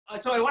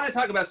So I want to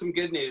talk about some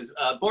good news.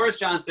 Boris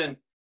Johnson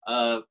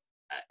out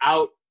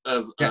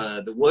of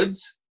the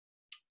woods.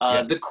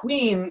 Yes. The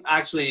Queen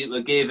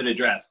actually gave an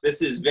address.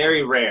 This is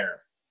very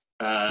rare.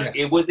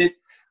 Yes.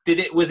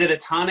 Was it a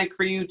tonic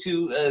for you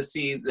to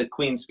see the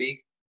Queen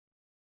speak?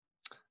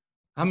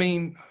 I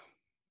mean,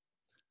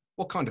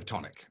 what kind of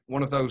tonic?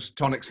 One of those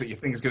tonics that you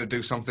think is going to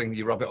do something,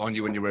 you rub it on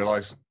you and you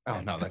realize,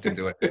 oh no, that didn't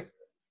do it.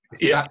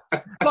 Yeah.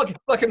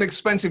 like an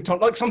expensive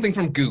tonic, like something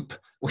from Goop.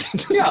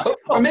 Yeah.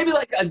 Or maybe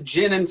like a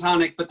gin and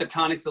tonic, but the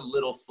tonic's a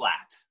little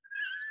flat.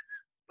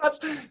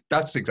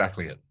 That's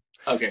exactly it.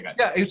 Okay, good.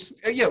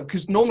 Yeah,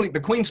 because normally the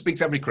Queen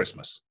speaks every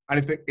Christmas, and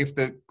if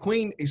the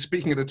Queen is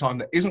speaking at a time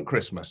that isn't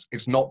Christmas,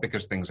 it's not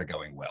because things are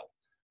going well.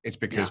 It's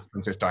because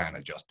Princess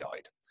Diana just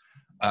died,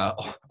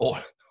 or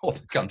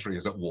the country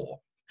is at war.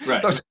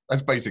 Right.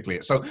 That's basically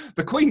it. So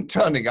the Queen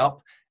turning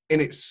up in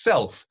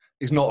itself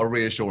is not a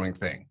reassuring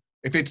thing.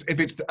 If it's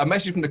a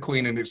message from the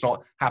Queen and it's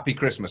not "Happy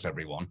Christmas,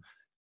 everyone,"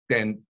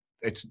 then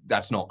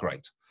that's not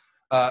great.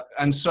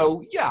 And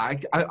so, yeah,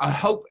 I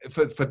hope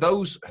for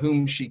those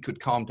whom she could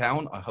calm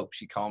down, I hope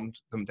she calmed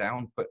them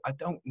down. But I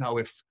don't know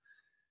if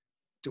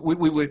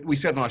we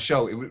said on our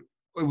show,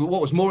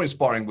 what was more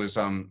inspiring was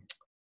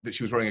that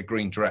she was wearing a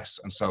green dress,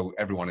 and so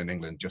everyone in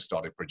England just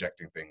started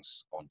projecting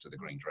things onto the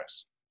green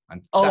dress.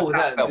 And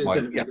that felt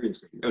like, a green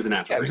screen. It was a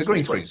natural. Yeah, it was a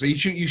green screen. So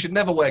you should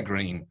never wear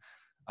green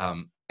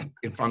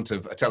in front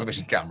of a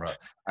television camera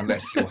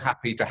unless you're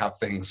happy to have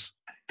things,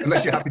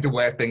 unless you're happy to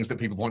wear things that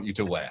people want you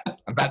to wear,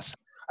 and that's.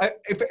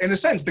 If, in a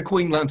sense, the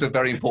Queen learned a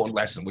very important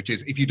lesson, which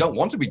is if you don't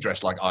want to be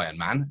dressed like Iron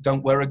Man,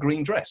 don't wear a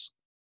green dress.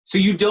 So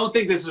you don't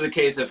think this was a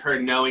case of her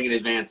knowing in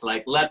advance,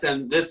 like,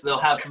 they'll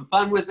have some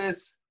fun with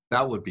this?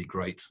 That would be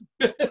great.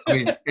 I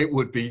mean, it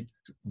would be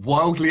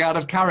wildly out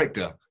of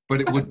character, but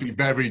it would be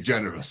very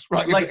generous.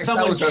 Right? Like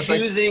someone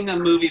choosing a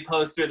movie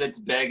poster that's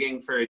begging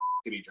for a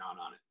to be drawn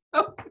on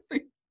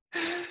it.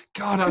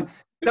 God,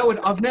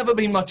 I've never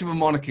been much of a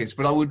monarchist,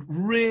 but I would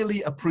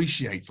really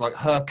appreciate like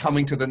her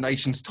coming to the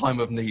nation's time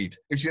of need.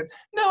 If she said,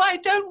 "No, I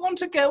don't want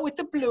to go with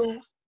the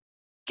blue.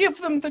 Give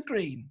them the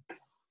green."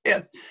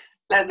 Yeah,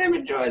 let them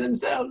enjoy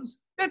themselves.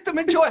 Let them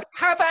enjoy.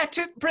 Have at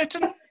it,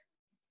 Britain.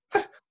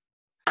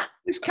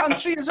 This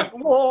country is at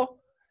war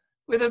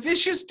with a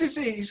vicious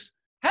disease.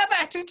 Have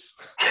at it.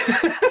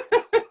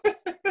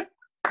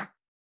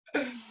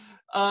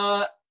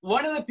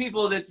 One of the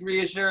people that's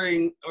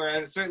reassuring,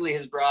 or certainly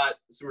has brought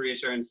some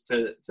reassurance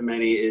to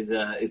many, is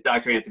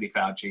Dr. Anthony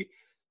Fauci.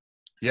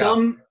 Yeah.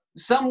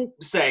 Some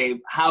say,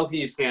 how can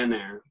you stand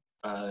there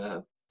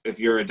if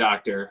you're a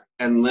doctor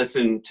and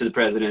listen to the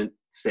president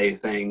say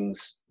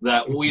things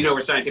that we know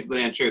are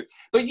scientifically untrue?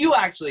 But you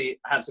actually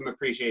have some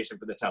appreciation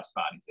for the tough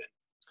spot he's in.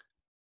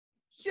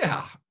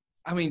 Yeah,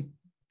 I mean,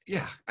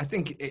 yeah, I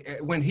think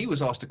when he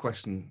was asked that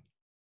question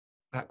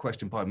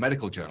by a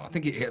medical journal, I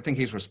think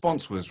his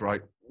response was,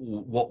 right,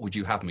 what would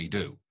you have me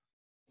do?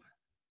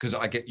 Because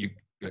I get you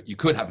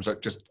could have him so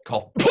just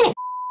cough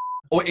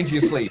or into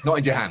your sleeve, not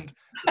into your hand.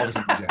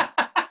 Obviously,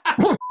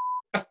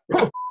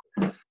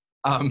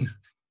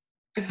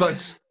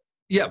 but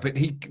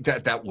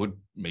that would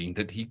mean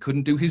that he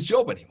couldn't do his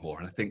job anymore.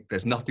 And I think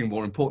there's nothing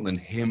more important than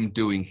him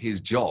doing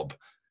his job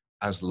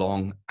as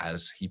long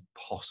as he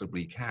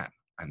possibly can.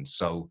 And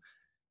so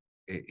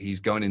he's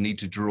going to need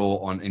to draw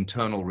on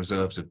internal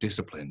reserves of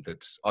discipline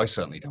that I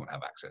certainly don't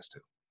have access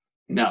to.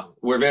 No,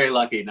 we're very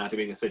lucky not to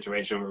be in a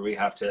situation where we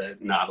have to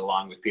nod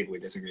along with people we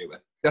disagree with.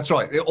 That's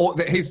right. Or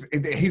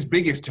his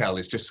biggest tell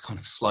is just kind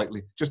of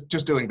slightly,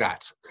 just doing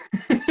that.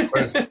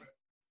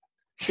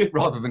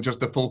 Rather than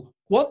just the full,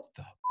 what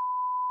the?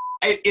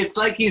 It's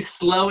like he's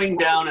slowing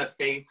down a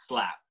face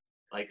slap.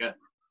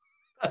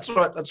 That's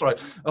right.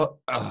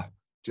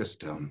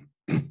 Just,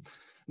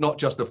 not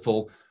just a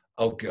full,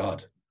 oh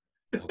God.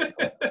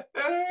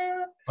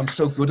 I'm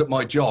so good at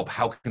my job.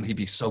 How can he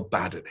be so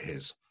bad at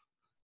his?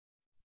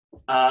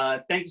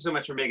 Thank you so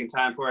much for making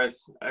time for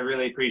us. I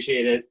really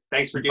appreciate it.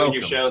 Thanks for doing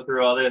your show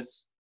through all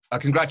this.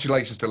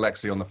 Congratulations to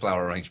Lexi on the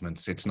flower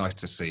arrangements. It's nice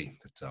to see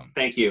that.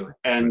 Thank you.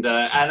 And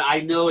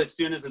I know as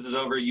soon as this is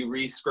over, you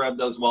re-scrub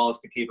those walls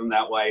to keep them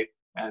that white.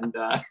 And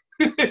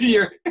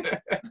you're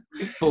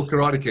full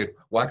Karate Kid.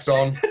 Wax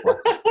on,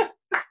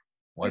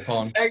 wipe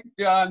on. Thanks,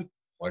 John.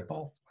 Wipe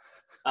off.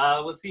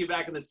 We'll see you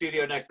back in the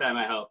studio next time,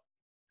 I hope.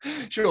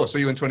 Sure. See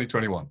you in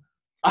 2021.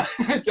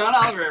 John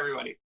Oliver,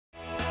 everybody.